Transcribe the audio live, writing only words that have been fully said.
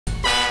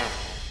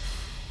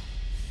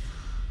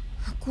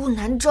顾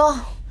南征，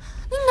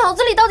你脑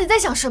子里到底在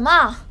想什么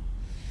啊？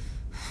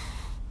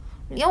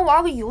连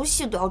玩个游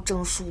戏都要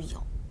争输赢，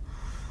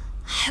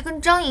还跟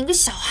张颖一个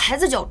小孩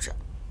子较真。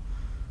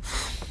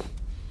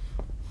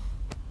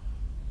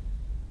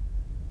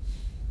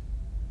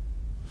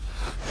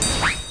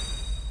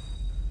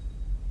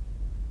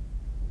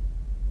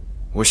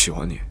我喜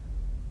欢你。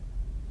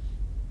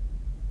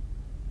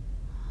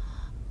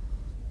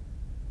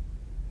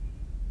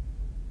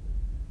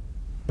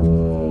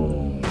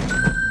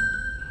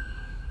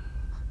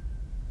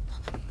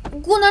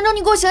顾南征，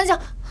你给我醒醒！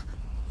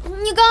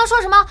你刚刚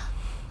说什么？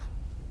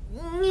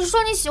你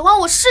说你喜欢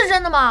我是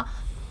真的吗？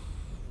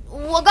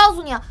我告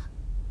诉你，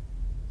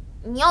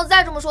你要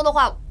再这么说的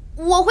话，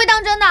我会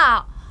当真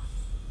的。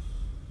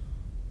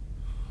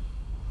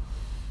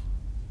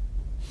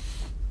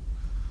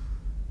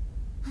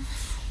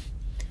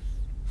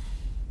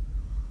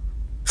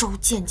周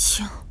剑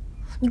清，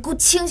你给我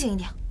清醒一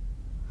点！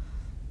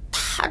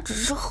他只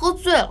是喝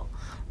醉了，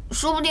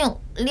说不定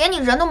连你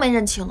人都没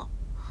认清呢。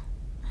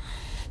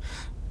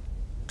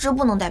这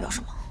不能代表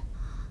什么。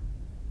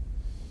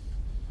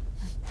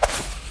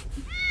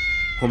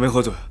我没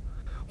喝醉，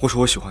我说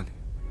我喜欢你。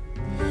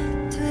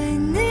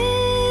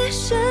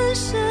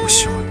我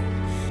喜欢你。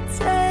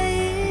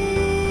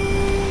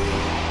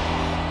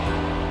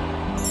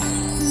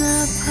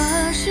哪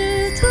怕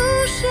是徒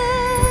生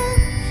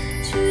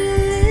距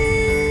离，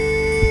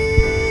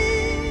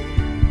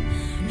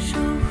守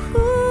护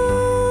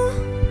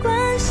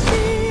关系。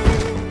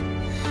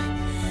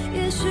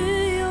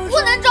顾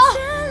南征，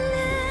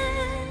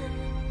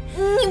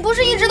你不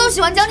是一直都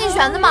喜欢江敬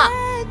玄的吗？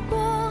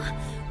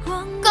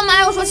干嘛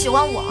要说喜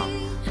欢我？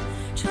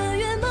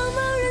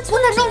顾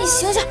南征，你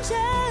醒醒！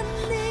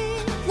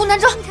顾南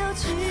征，顾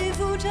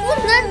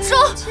南征，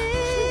你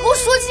给我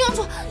说清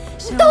楚，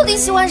你到底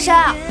喜欢谁？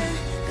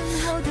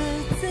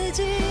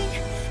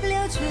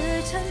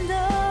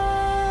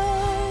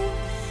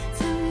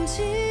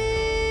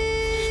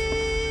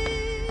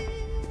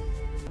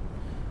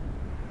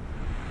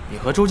你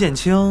和周剑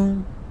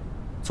清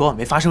昨晚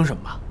没发生什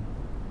么吧？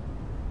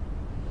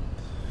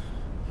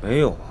没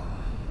有。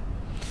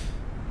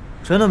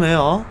真的没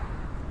有？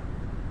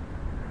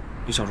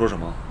你想说什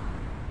么？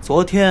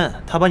昨天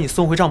他把你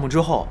送回帐篷之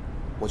后，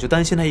我就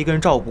担心他一个人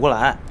照顾不过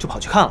来，就跑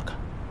去看了看。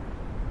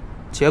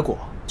结果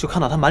就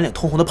看到他满脸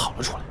通红的跑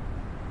了出来，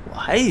我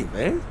还以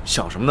为……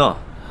想什么呢？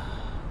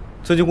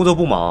最近工作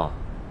不忙啊？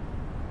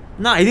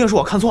那一定是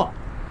我看错了。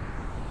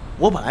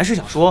我本来是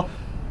想说，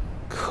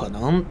可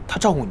能他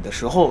照顾你的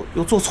时候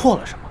又做错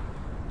了什么，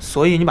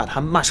所以你把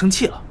他骂生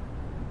气了。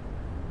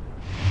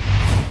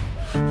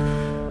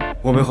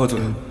我没喝醉。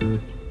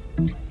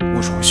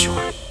我说我喜欢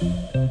你。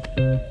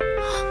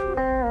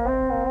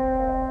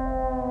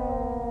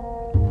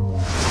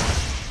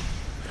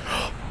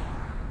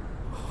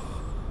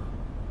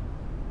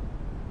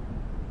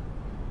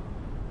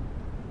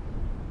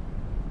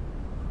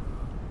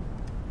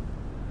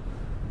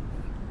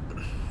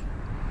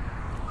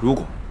如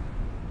果，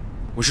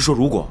我是说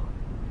如果，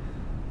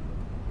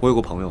我有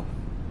个朋友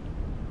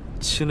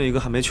亲了一个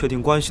还没确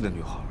定关系的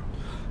女孩。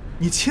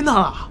你亲她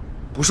了？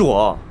不是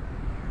我，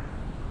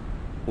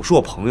我是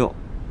我朋友。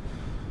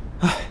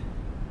唉，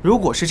如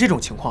果是这种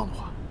情况的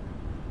话，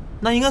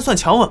那应该算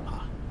强吻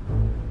吧？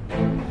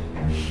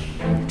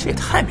这也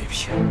太没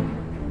品了。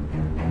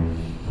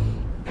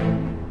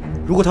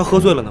如果他喝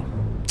醉了呢？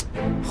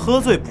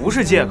喝醉不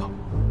是借口。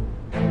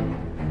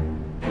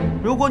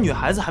如果女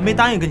孩子还没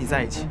答应跟你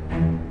在一起，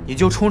你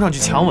就冲上去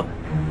强吻，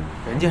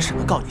人家是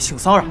能告你性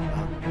骚扰的。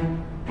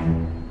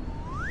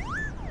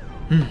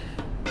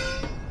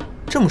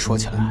这么说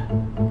起来，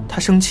他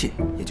生气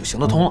也就行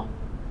得通了。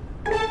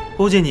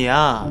估计你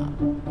啊，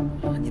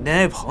你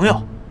那朋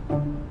友，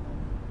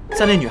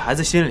在那女孩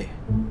子心里，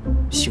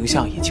形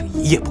象已经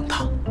一夜崩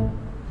塌了。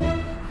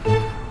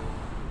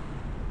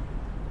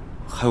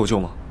还有救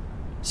吗？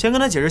先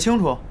跟他解释清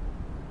楚，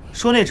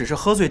说那只是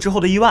喝醉之后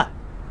的意外，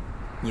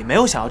你没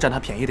有想要占他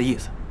便宜的意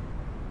思。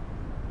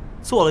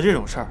做了这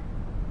种事儿，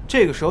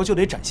这个时候就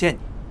得展现你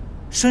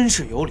绅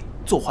士有礼、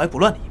坐怀不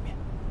乱的一面，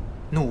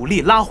努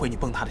力拉回你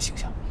崩塌的形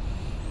象。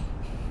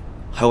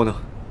还有呢？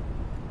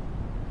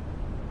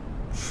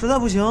实在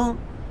不行，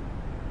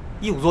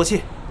一鼓作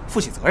气，负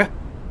起责任。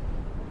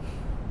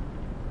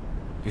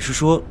你是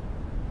说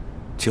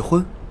结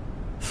婚？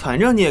反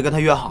正你也跟他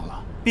约好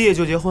了，毕业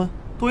就结婚，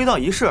多一道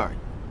仪式而已。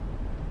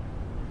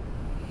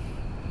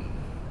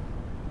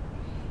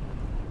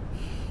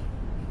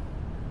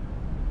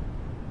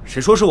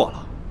谁说是我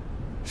了？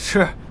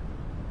是，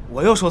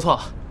我又说错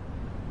了。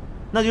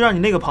那就让你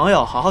那个朋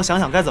友好好想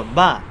想该怎么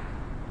办，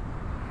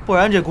不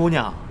然这姑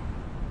娘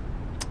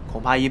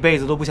恐怕一辈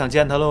子都不想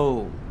见他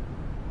喽。